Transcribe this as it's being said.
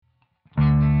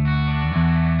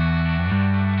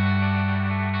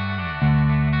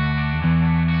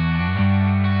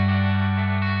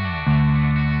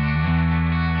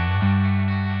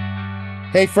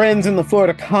Hey, friends in the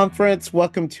Florida Conference,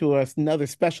 welcome to another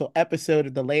special episode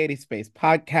of the Laity Space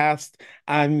podcast.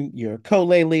 I'm your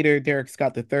co-lay leader, Derrick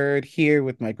Scott III, here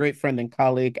with my great friend and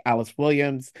colleague, Alice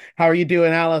Williams. How are you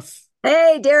doing, Alice?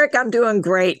 Hey, Derek, I'm doing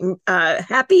great.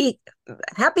 Happy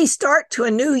start to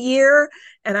a new year,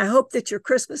 and I hope that your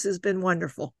Christmas has been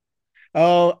wonderful.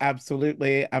 Oh,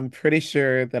 absolutely. I'm pretty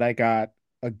sure that I got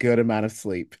a good amount of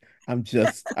sleep. I'm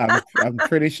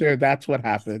pretty sure that's what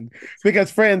happened. Because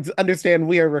friends, understand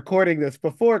we are recording this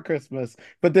before Christmas,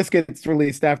 but this gets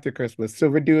released after Christmas. So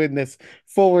we're doing this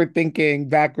forward thinking,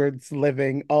 backwards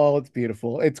living. Oh, it's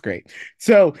beautiful. It's great.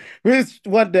 So we just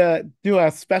wanted to do a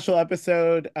special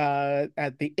episode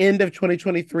at the end of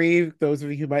 2023. Those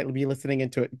of you who might be listening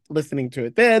to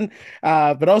it then,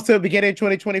 but also beginning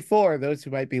 2024, those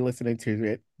who might be listening to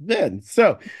it then.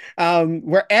 So,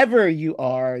 wherever you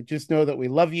are, just know that we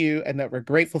love you and that we're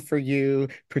grateful for you,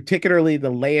 particularly the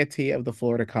laity of the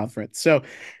Florida Conference. So,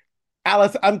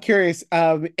 Alice, I'm curious.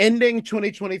 Ending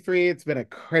 2023, it's been a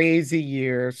crazy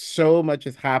year. So much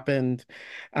has happened,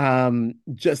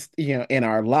 just in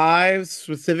our lives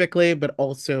specifically, but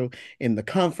also in the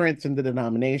conference, in the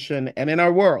denomination, and in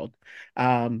our world.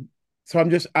 Um, so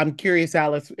I'm curious,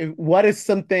 Alice, what is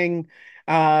something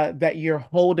that you're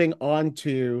holding on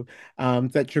to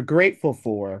that you're grateful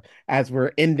for as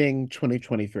we're ending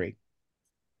 2023?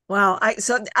 Wow,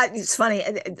 it's funny.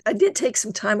 I did take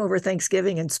some time over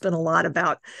Thanksgiving and spent a lot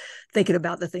about thinking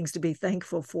about the things to be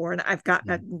thankful for, and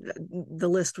the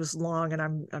list was long, and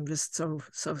I'm just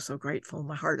so grateful.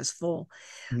 My heart is full.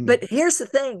 Mm, But here's the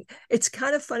thing: it's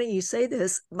kind of funny you say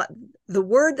this, but the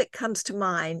word that comes to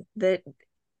mind that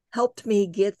helped me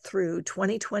get through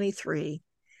 2023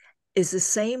 is the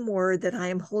same word that I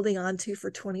am holding on to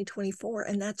for 2024,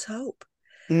 and that's hope.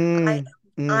 I mm,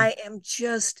 mm. I am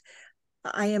just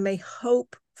I am a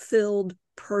hope filled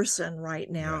person right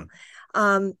Yeah.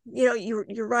 now.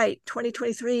 You're right.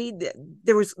 2023,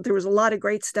 there was a lot of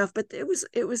great stuff, but it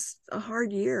was a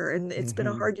hard year, and it's been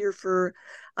a Hmm. hard year for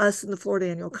us in the Florida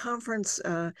Annual Conference.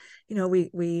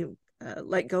 We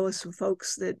let go of some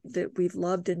folks that we've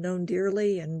loved and known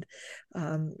dearly, and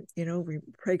we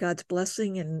pray God's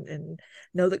blessing and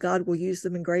know that God will use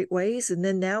them in great ways. And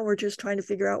then now we're just trying to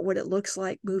figure out what it looks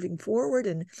like moving forward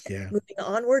and Yeah. moving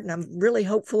onward, and I'm really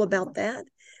hopeful about that.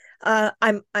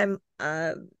 I'm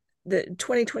the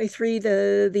 2023,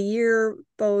 the year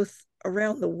both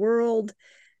around the world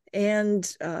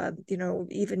and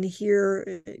even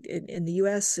here in the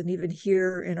US and even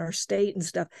here in our state and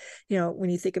stuff. When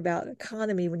you think about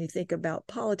economy, when you think about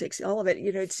politics, all of it,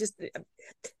 it's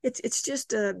just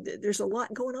there's a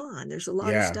lot going on. There's a lot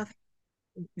of Yeah. stuff,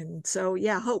 and so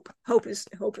yeah, hope is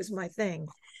my thing,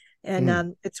 and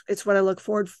Mm, it's what I look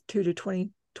forward to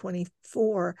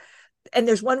 2024. And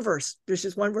there's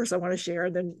just one verse I want to share,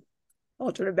 and then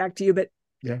I'll turn it back to you. But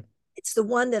yeah. it's the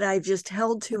one that I've just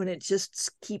held to, and it just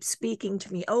keeps speaking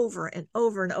to me over and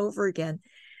over and over again.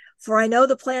 For I know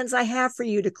the plans I have for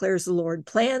you, declares the Lord,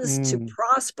 plans to Mm,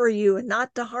 prosper you and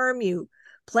not to harm you,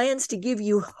 plans to give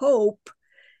you hope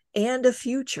and a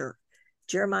future.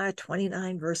 Jeremiah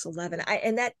 29, verse 11.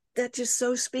 And that just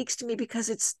so speaks to me, because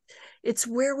it's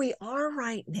where we are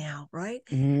right now, right?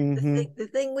 The thing, hmm. the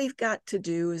thing we've got to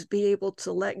do is be able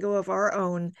to let go of our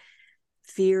own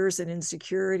fears and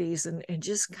insecurities, and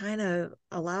just kind of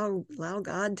allow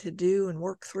God to do and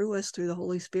work through us through the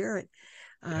Holy Spirit,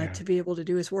 Yeah. to be able to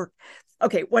do his work.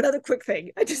 Okay, one other quick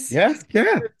thing. I just Yeah.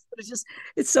 Yeah. it's just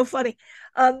it's so funny.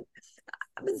 Um,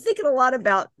 I've been thinking a lot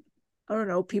about, I don't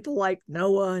know, people like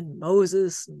Noah and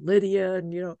Moses and Lydia,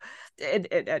 and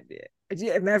as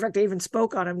a matter of fact, I even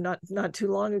spoke on him not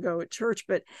too long ago at church.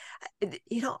 But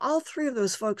all three of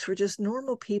those folks were just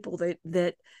normal people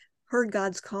that heard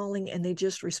God's calling, and they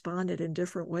just responded in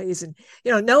different ways. And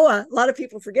Noah, a lot of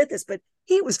people forget this, but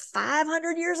he was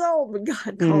 500 years old when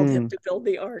God called him Mm, to build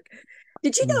the ark.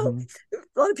 Did you know? hmm.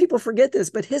 A lot of people forget this,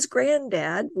 but his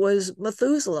granddad was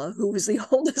Methuselah, who was the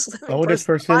oldest living Oldest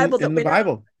person in the person Bible in that the we know.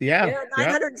 Bible. Yeah. Yeah, Yeah.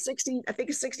 960, I think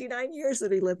it's 69 years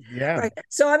that he lived. Yeah. Right.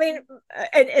 So I mean,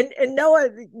 and Noah,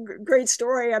 great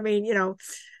story. I mean,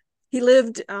 he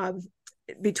lived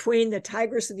between the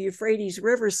Tigris and the Euphrates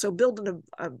rivers, so building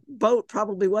a boat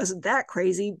probably wasn't that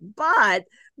crazy, but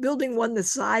building one the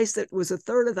size that was a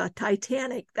third of the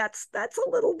Titanic, that's a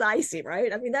little dicey,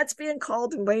 right? I mean, that's being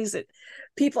called in ways that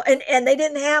people, and they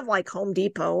didn't have like Home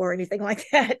Depot or anything like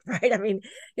that, right? I mean,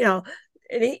 you know,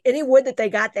 any wood that they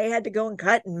got, they had to go and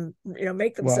cut and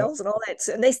make Well, themselves and all that.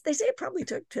 So, and they say it probably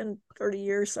took 10, 30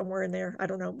 years somewhere in there. I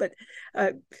don't know, but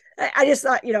uh, I just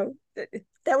thought,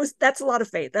 that's a lot of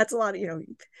faith. That's a lot of.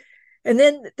 And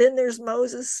then there's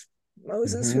Moses,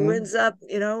 who hmm. ends up,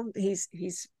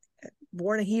 he's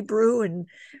born a Hebrew, and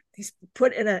he's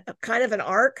put in a kind of an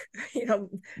ark. You know,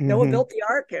 Noah Mm-hmm. built the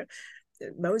ark.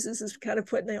 Moses is kind of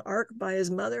put in the ark by his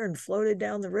mother and floated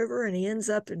down the river, and he ends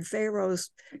up in Pharaoh's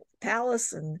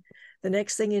palace. And the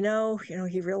next thing you know,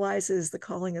 he realizes the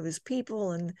calling of his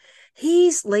people, and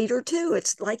he's later too.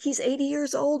 It's like he's 80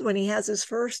 years old when he has his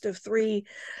first of three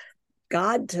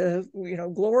God to, you know,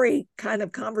 glory kind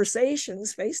of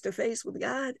conversations face to face with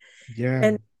God. Yeah.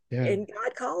 And Yeah. and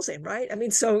God calls him, right? I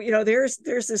mean, so you know, there's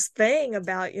this thing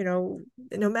about, you know,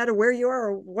 no matter where you are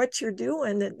or what you're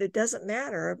doing, it doesn't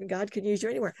matter. I mean, God can use you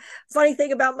anywhere. Funny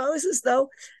thing about Moses, though,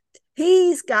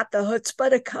 he's got the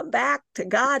chutzpah to come back to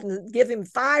God and give him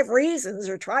five reasons,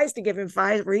 or tries to give him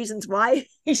five reasons why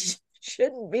he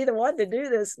shouldn't be the one to do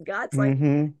this. God's like,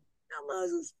 Mm-hmm. no,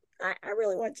 Moses, I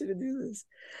really want you to do this.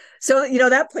 So, you know,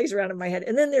 that plays around in my head.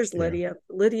 And then there's Yeah.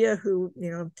 Lydia, who,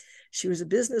 you know, she was a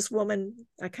businesswoman.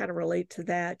 I kind of relate to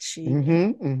that.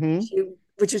 Mm-hmm. Mm-hmm. She,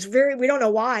 which is very, we don't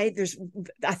know why.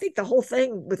 I think the whole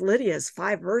thing with Lydia is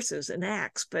five verses in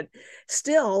Acts, but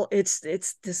still, it's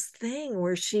this thing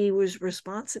where she was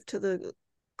responsive to the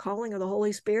calling of the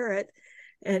Holy Spirit.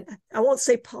 And I won't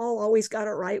say Paul always got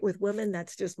it right with women.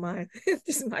 That's just my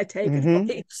just my take and Mm-hmm.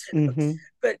 belief. Mm-hmm.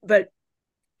 But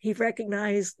he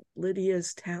recognized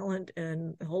Lydia's talent,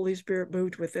 and the Holy Spirit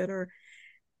moved within her.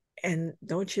 And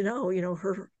don't you know,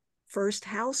 her first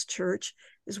house church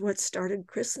is what started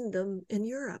Christendom in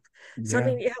Europe. So I Yeah.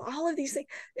 mean, yeah, all of these things,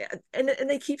 and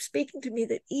they keep speaking to me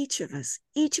that each of us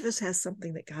has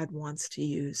something that God wants to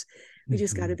use. We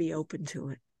just got Mm-hmm. to be open to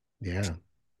it, Yeah.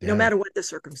 no Yeah. matter what the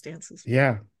circumstances.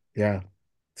 Yeah. Yeah.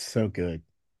 So good.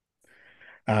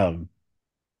 Um,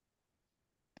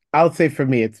 I would say for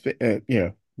me, it's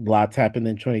lots happened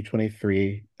in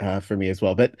 2023 for me as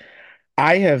well. But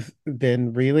I have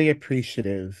been really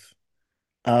appreciative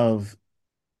of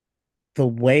the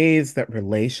ways that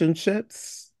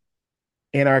relationships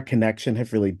in our connection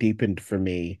have really deepened for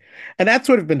me. And that's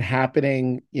sort of been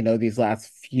happening, these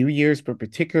last few years, but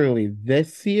particularly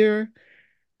this year.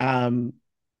 Um,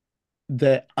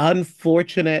 the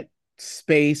unfortunate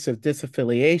space of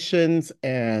disaffiliations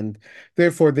and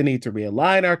therefore the need to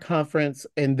realign our conference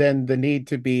and then the need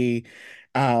to be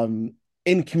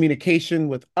in communication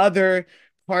with other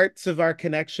parts of our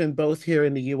connection, both here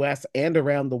in the US and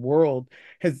around the world,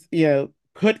 has,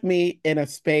 put me in a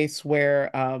space where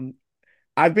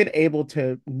I've been able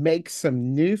to make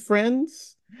some new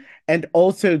friends and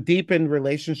also deepen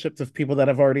relationships of people that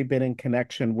I've already been in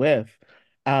connection with.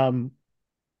 Um,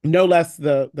 no less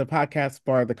the podcast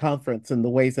bar, the conference, and the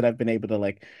ways that I've been able to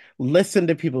like listen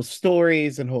to people's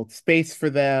stories and hold space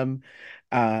for them.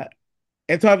 Uh,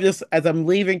 and so I'm just, as I'm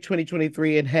leaving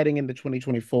 2023 and heading into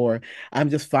 2024,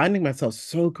 I'm just finding myself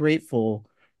so grateful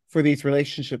for these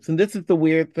relationships. And this is the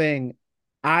weird thing.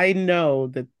 I know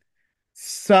that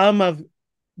some of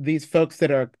these folks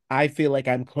that I feel like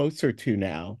I'm closer to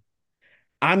now,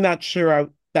 I'm not sure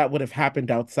that would have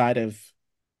happened outside of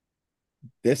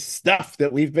this stuff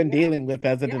that we've been Yeah, dealing with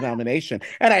as a yeah, denomination.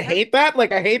 And I yeah. hate that.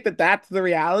 Like, I hate that that's the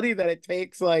reality that it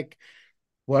takes. Like,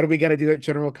 what are we going to do at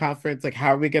General Conference? Like,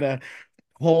 how are we going to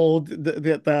hold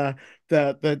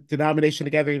the denomination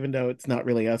together, even though it's not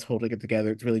really us holding it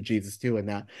together? It's really Jesus doing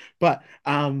that. But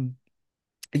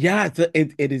yeah,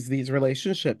 it is these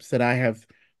relationships that I have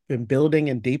been building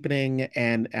and deepening,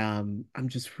 and I'm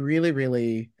just really,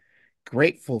 really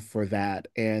grateful for that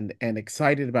and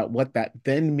excited about what that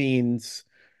then means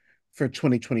for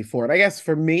 2024. And I guess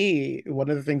for me, one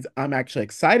of the things I'm actually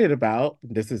excited about,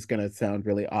 this is going to sound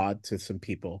really odd to some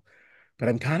people, but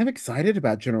I'm kind of excited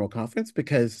about General Conference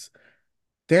because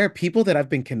there are people that I've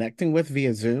been connecting with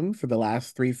via Zoom for the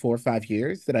last 3, 4, 5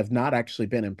 years that I've not actually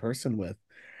been in person with.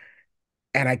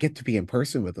 And I get to be in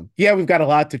person with them. Yeah, we've got a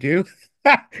lot to do.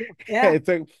 Yeah. It's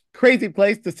a crazy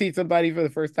place to see somebody for the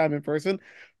first time in person.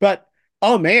 But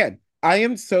oh man, I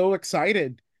am so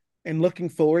excited and looking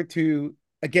forward to,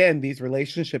 again, these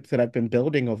relationships that I've been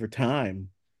building over time.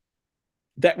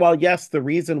 That while, yes, the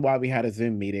reason why we had a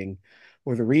Zoom meeting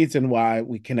or the reason why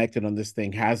we connected on this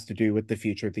thing has to do with the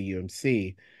future of the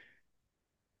UMC,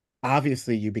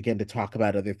 obviously you begin to talk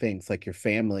about other things like your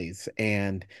families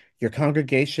and your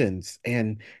congregations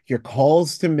and your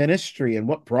calls to ministry and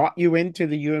what brought you into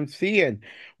the UMC and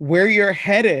where you're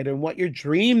headed and what your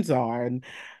dreams are. And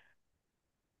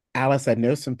Alice, I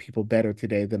know some people better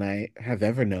today than I have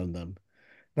ever known them.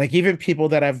 Like even people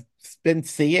that I've been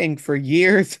seeing for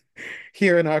years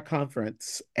here in our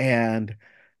conference. And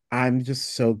I'm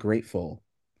just so grateful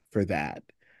for that.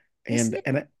 Isn't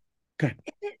it? Good.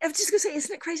 I was just gonna say,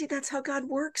 isn't it crazy? That's how God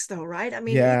works, though, right? I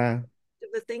mean, even Yeah.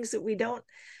 the things that we don't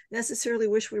necessarily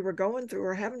wish we were going through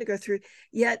or having to go through,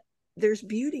 yet there's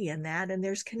beauty in that, and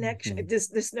there's connection. Mhm.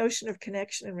 This notion of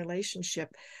connection and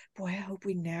relationship. Boy, I hope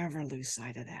we never lose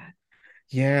sight of that.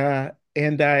 Yeah,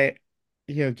 and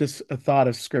just a thought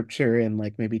of scripture and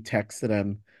like maybe texts that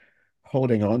I'm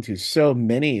holding on to. So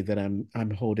many that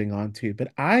I'm holding on to,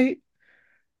 but I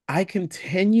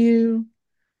continue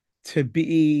to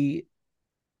be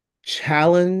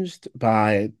challenged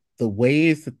by the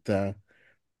ways that the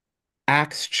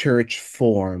Acts church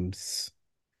forms,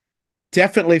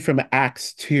 definitely from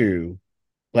Acts 2,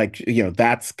 like,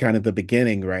 that's kind of the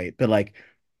beginning, right? But like,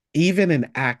 even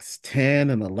in Acts 10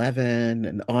 and 11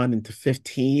 and on into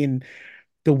 15,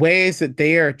 the ways that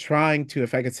they are trying to,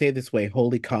 if I could say it this way,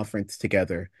 holy conference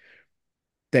together,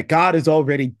 that God has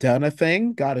already done a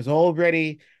thing. God has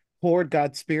already poured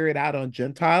God's spirit out on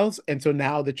Gentiles. And so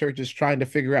now the church is trying to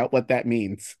figure out what that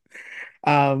means.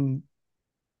 Um,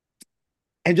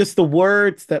 and just the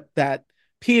words that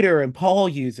Peter and Paul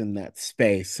use in that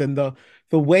space, and the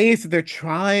ways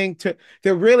that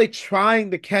they're really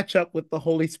trying to catch up with the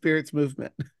Holy Spirit's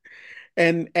movement.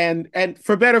 And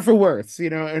for better for worse,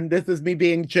 and this is me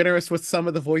being generous with some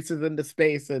of the voices in the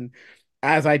space, and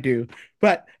as I do.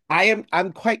 But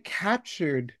I'm quite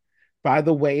captured by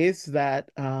the ways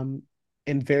that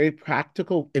in very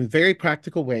practical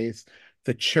ways,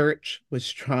 the church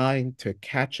was trying to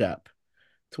catch up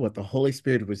to what the Holy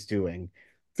Spirit was doing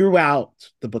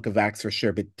throughout the book of Acts for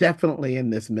sure, but definitely in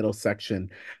this middle section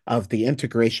of the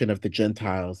integration of the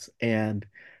Gentiles. And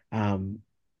um,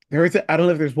 I don't know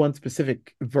if there's one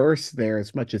specific verse there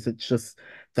as much as it's just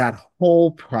that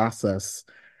whole process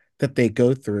that they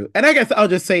go through. And I guess I'll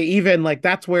just say, even like,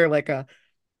 that's where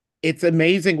it's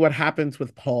amazing what happens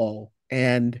with Paul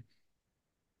and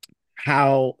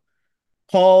how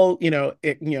Paul,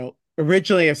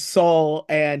 originally is Saul,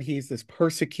 and he's this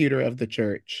persecutor of the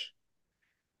church.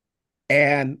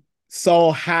 And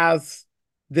Saul has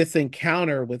this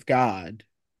encounter with God,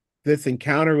 this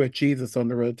encounter with Jesus on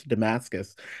the road to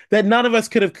Damascus that none of us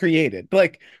could have created.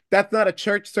 Like, that's not a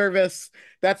church service.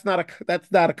 That's not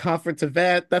a conference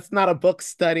event. That's not a book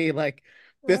study. Like,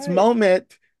 this Right.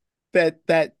 moment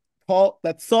that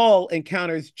Saul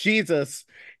encounters Jesus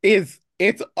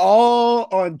it's all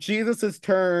on Jesus's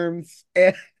terms,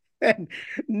 and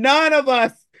none of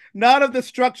us, none of the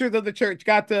structures of the church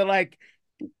got to like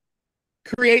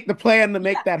create the plan to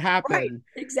make Yeah. that Right. happen.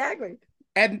 Exactly.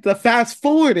 And the fast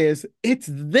forward is it's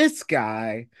this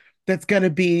guy that's going to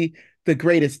be the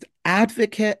greatest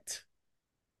advocate,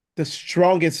 the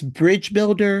strongest bridge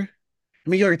builder. I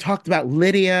mean, you already talked about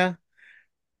Lydia.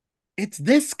 It's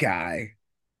this guy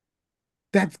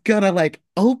that's going to like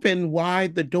open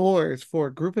wide the doors for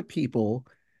a group of people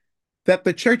that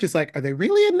the church is like, are they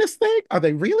really in this thing? Are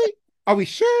they really? Are we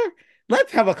sure?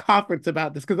 Let's have a conference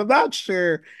about this because I'm not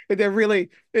sure if they really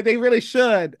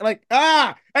should. Like,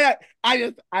 I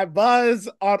buzz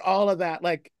on all of that.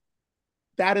 Like,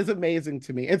 that is amazing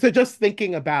to me. And so just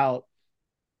thinking about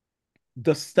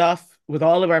the stuff with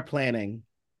all of our planning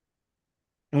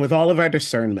and with all of our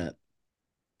discernment,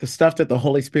 the stuff that the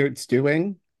Holy Spirit's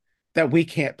doing that we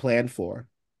can't plan for.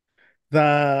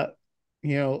 The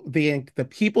the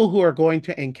people who are going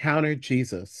to encounter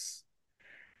Jesus,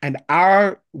 and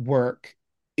our work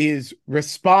is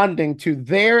responding to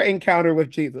their encounter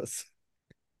with Jesus,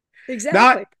 not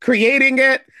Exactly. creating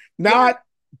it, Yeah. not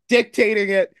dictating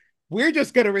it. We're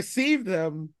just going to receive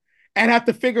them and have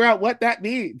to figure out what that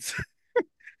means.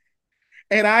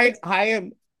 And I'm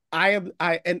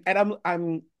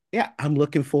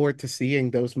looking forward to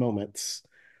seeing those moments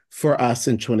for us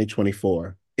in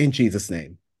 2024 in Jesus'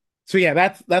 name. So yeah,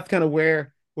 that's kind of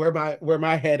where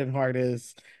my head and heart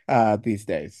is these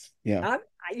days. Yeah. I'm,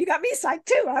 you got me psyched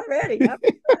too. I'm ready.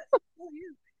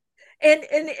 And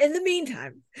in the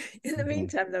Mhm.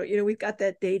 meantime, though, we've got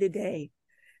that day to day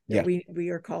that Yeah. we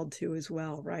are called to as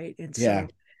well, right? And Yeah.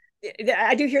 so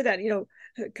I do hear that,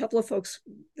 a couple of folks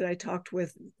that I talked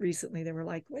with recently, they were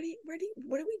like, what do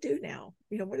we do now?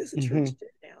 What does the church Hmm. do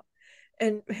now?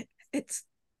 And it's,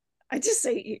 I just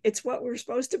say it's what we're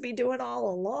supposed to be doing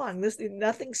all along.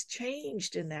 Nothing's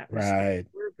changed in that respect. Right.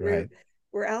 We're Right.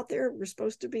 we're out there. We're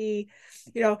supposed to be,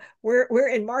 we're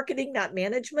in marketing, not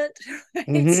management,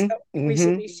 right? So Hmm. we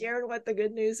should Hmm. be sharing what the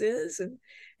good news is,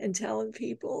 and telling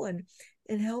people, and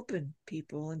helping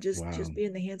people, and just Wow.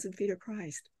 being the hands and feet of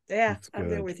Christ. Yeah, That's I'm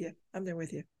there good. with you. I'm there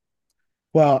with you.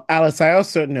 Well, Alice, I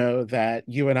also know that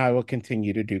you and I will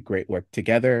continue to do great work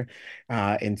together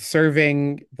in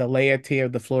serving the laity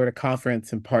of the Florida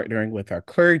Conference and partnering with our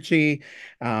clergy,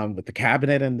 with the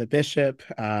cabinet and the bishop.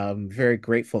 Very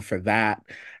grateful for that.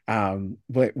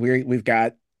 But we've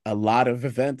got a lot of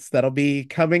events that'll be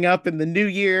coming up in the new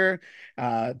year.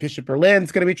 Bishop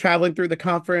Berlin's going to be traveling through the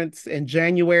conference in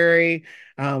January.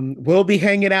 We'll be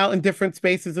hanging out in different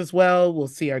spaces as well. We'll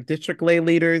see our district lay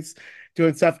leaders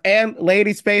doing stuff, and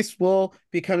Lady Space will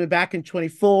be coming back in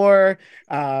 24.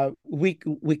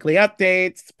 Weekly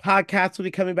updates, podcasts will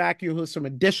be coming back. You'll hear some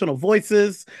additional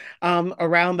voices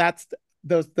around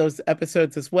those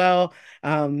episodes as well.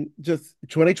 Just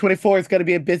 2024 is going to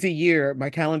be a busy year. My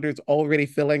calendar is already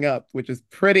filling up, which is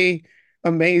pretty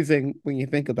amazing when you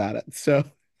think about it. So,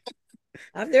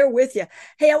 I'm there with you.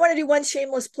 Hey, I want to do one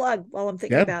shameless plug while I'm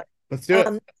thinking yeah, about let's do it.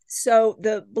 it. So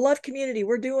the beloved community,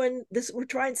 we're doing this, we're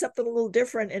trying something a little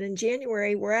different. And in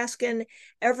January, we're asking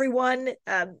everyone,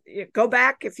 go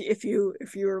back if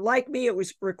you're like me, it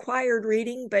was required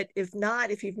reading, but if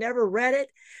not, if you've never read it,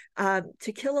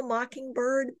 To Kill a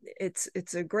Mockingbird,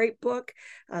 it's a great book,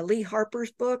 Lee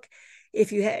Harper's book.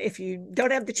 If you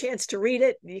don't have the chance to read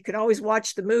it, you can always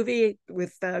watch the movie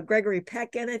with Gregory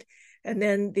Peck in it. And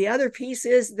then the other piece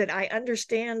is that I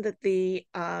understand that the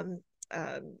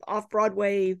off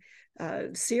Broadway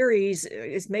series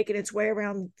is making its way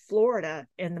around Florida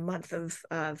in the month of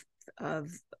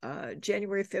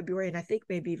January, February, and I think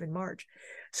maybe even March.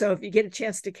 So if you get a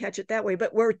chance to catch it that way,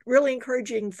 but we're really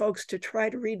encouraging folks to try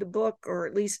to read the book or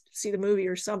at least see the movie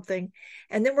or something.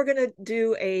 And then we're going to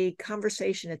do a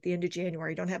conversation at the end of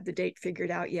January. Don't have the date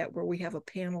figured out yet, where we have a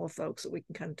panel of folks that we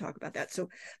can kind of talk about that. So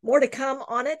more to come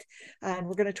on it. And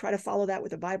we're going to try to follow that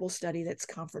with a Bible study that's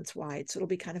conference wide. So it'll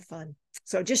be kind of fun.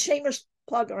 So just shameless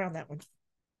plug around that one.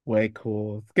 Way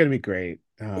cool. It's gonna be great.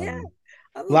 Yeah,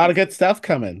 I'm A lot looking of good forward. stuff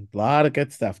coming. A lot of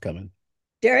good stuff coming.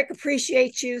 Derrick,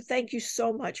 appreciate you. Thank you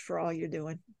so much for all you're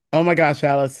doing. Oh my gosh,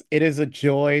 Alice, it is a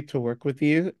joy to work with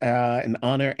you, an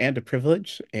honor and a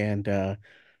privilege. And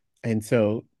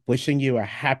so wishing you a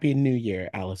happy new year,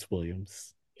 Alice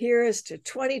Williams. Here is to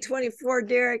 2024,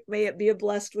 Derrick. May it be a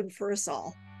blessed one for us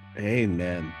all.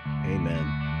 Amen. Amen.